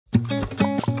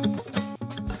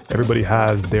Everybody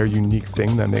has their unique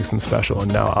thing that makes them special.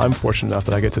 And now I'm fortunate enough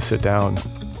that I get to sit down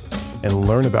and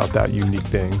learn about that unique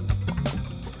thing,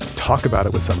 talk about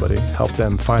it with somebody, help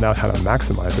them find out how to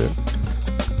maximize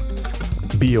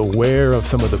it, be aware of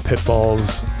some of the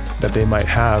pitfalls that they might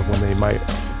have when they might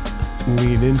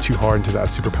lean in too hard into that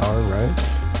superpower,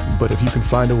 right? But if you can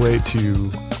find a way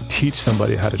to teach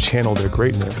somebody how to channel their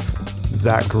greatness,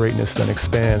 that greatness then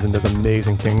expands and does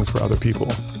amazing things for other people.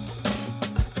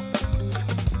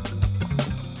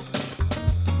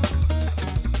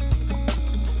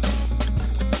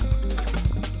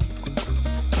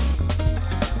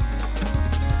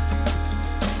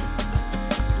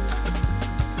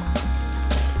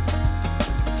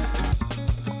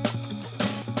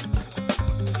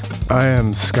 I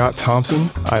am Scot Thompson.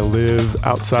 I live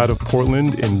outside of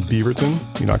Portland in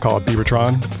Beaverton. I call it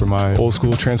Beavertron for my old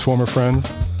school Transformer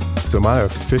friends. So my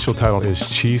official title is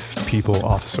Chief People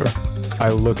Officer.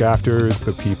 I look after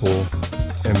the people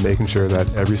and making sure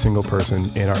that every single person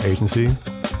in our agency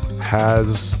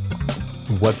has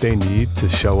what they need to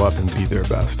show up and be their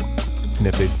best. And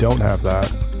if they don't have that,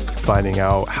 finding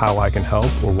out how I can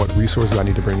help or what resources I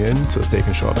need to bring in so that they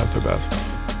can show up as their best.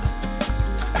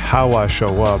 How I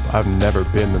show up, I've never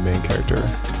been the main character.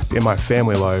 In my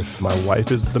family life, my wife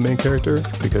is the main character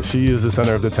because she is the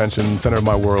center of the attention, center of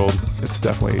my world. It's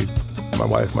definitely my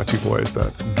wife, my two boys,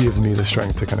 that gives me the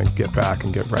strength to kind of get back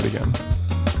and get right again.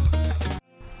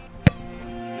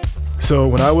 So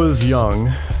when I was young,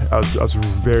 I was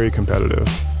very competitive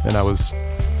and I was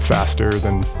faster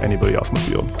than anybody else in the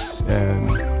field.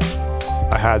 And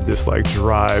I had this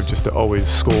drive just to always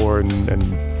score and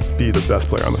be the best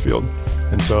player on the field.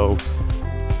 And so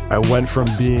I went from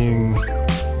being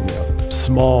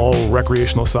small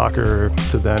recreational soccer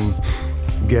to then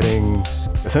getting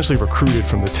essentially recruited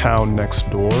from the town next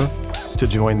door to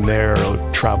join their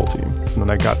travel team. And then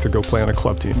I got to go play on a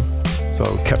club team.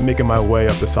 So kept making my way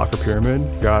up the soccer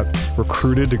pyramid, got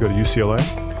recruited to go to UCLA,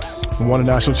 won a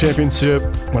national championship.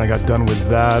 When I got done with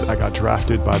that, I got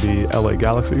drafted by the LA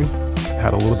Galaxy,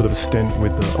 had a little bit of a stint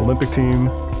with the Olympic team.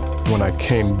 When I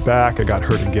came back, I got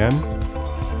hurt again.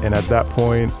 And at that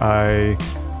point, I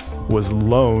was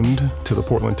loaned to the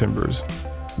Portland Timbers.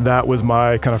 That was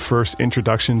my kind of first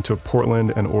introduction to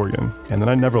Portland and Oregon. And then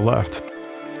I never left.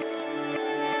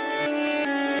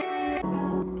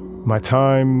 My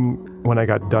time when I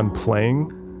got done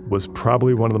playing was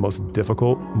probably one of the most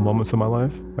difficult moments of my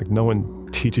life. No one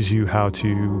teaches you how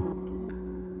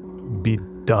to be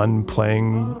done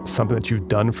playing something that you've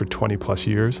done for 20 plus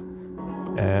years.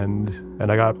 And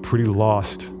I got pretty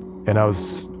lost. And I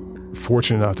was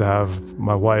fortunate enough to have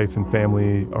my wife and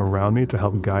family around me to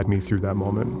help guide me through that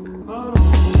moment.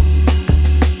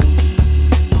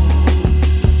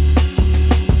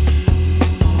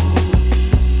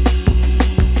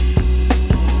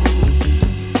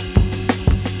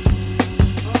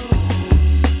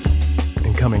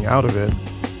 And coming out of it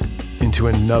into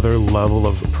another level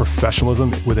of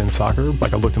professionalism within soccer,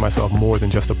 I looked at myself more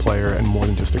than just a player and more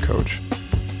than just a coach.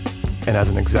 And as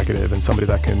an executive and somebody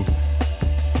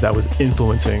that was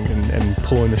influencing and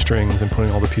pulling the strings and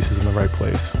putting all the pieces in the right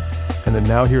place. And then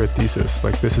now here at Thesis,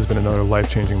 this has been another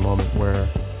life-changing moment where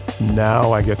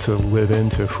now I get to live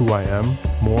into who I am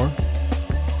more.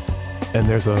 And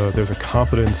there's a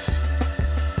confidence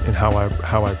in how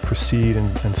I proceed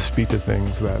and speak to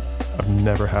things that I've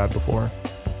never had before.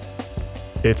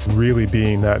 It's really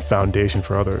being that foundation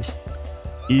for others.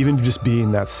 Even just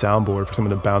being that soundboard for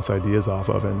someone to bounce ideas off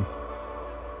of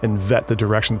and vet the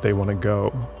direction that they want to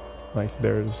go.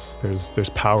 There's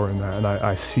power in that, and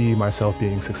I see myself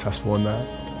being successful in that.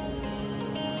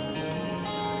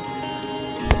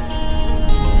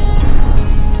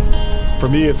 For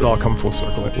me, it's all come full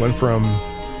circle. It went from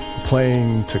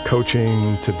playing to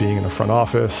coaching to being in a front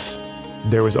office.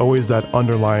 There was always that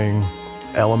underlying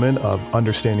element of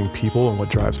understanding people and what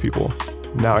drives people.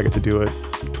 Now I get to do it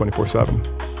 24/7.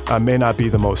 I may not be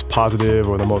the most positive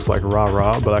or the most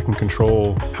rah-rah, but I can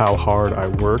control how hard I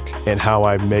work and how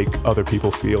I make other people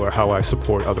feel or how I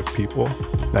support other people.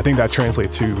 And I think that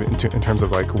translates in terms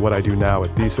of what I do now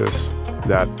at Thesis,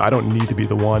 that I don't need to be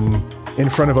the one in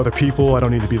front of other people. I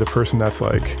don't need to be the person that's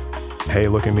hey,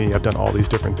 look at me, I've done all these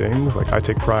different things. I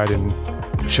take pride in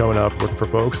showing up, working for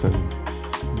folks and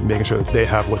making sure that they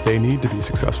have what they need to be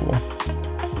successful.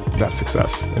 That's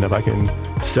success. And if I can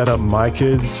set up my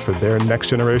kids for their next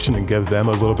generation and give them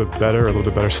a little bit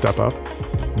better step up,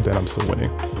 then I'm still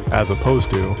winning. As opposed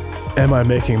to, am I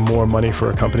making more money for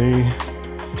a company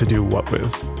to do what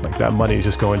with? That money is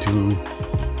just going to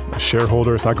a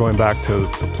shareholder. It's not going back to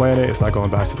the planet. It's not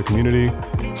going back to the community.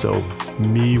 So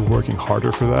me working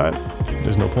harder for that,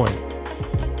 there's no point.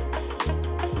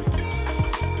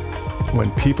 When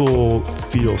people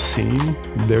feel seen,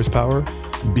 there's power.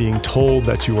 Being told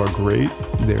that you are great,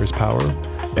 there's power.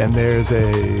 And there's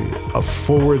a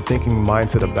forward-thinking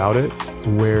mindset about it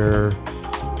where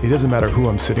it doesn't matter who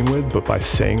I'm sitting with, but by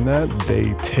saying that,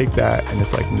 they take that and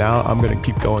it's like, now I'm gonna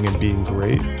keep going and being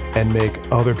great and make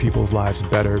other people's lives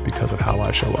better because of how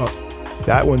I show up.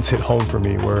 That one's hit home for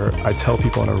me, where I tell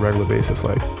people on a regular basis,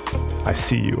 like, I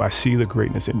see you, I see the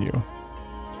greatness in you.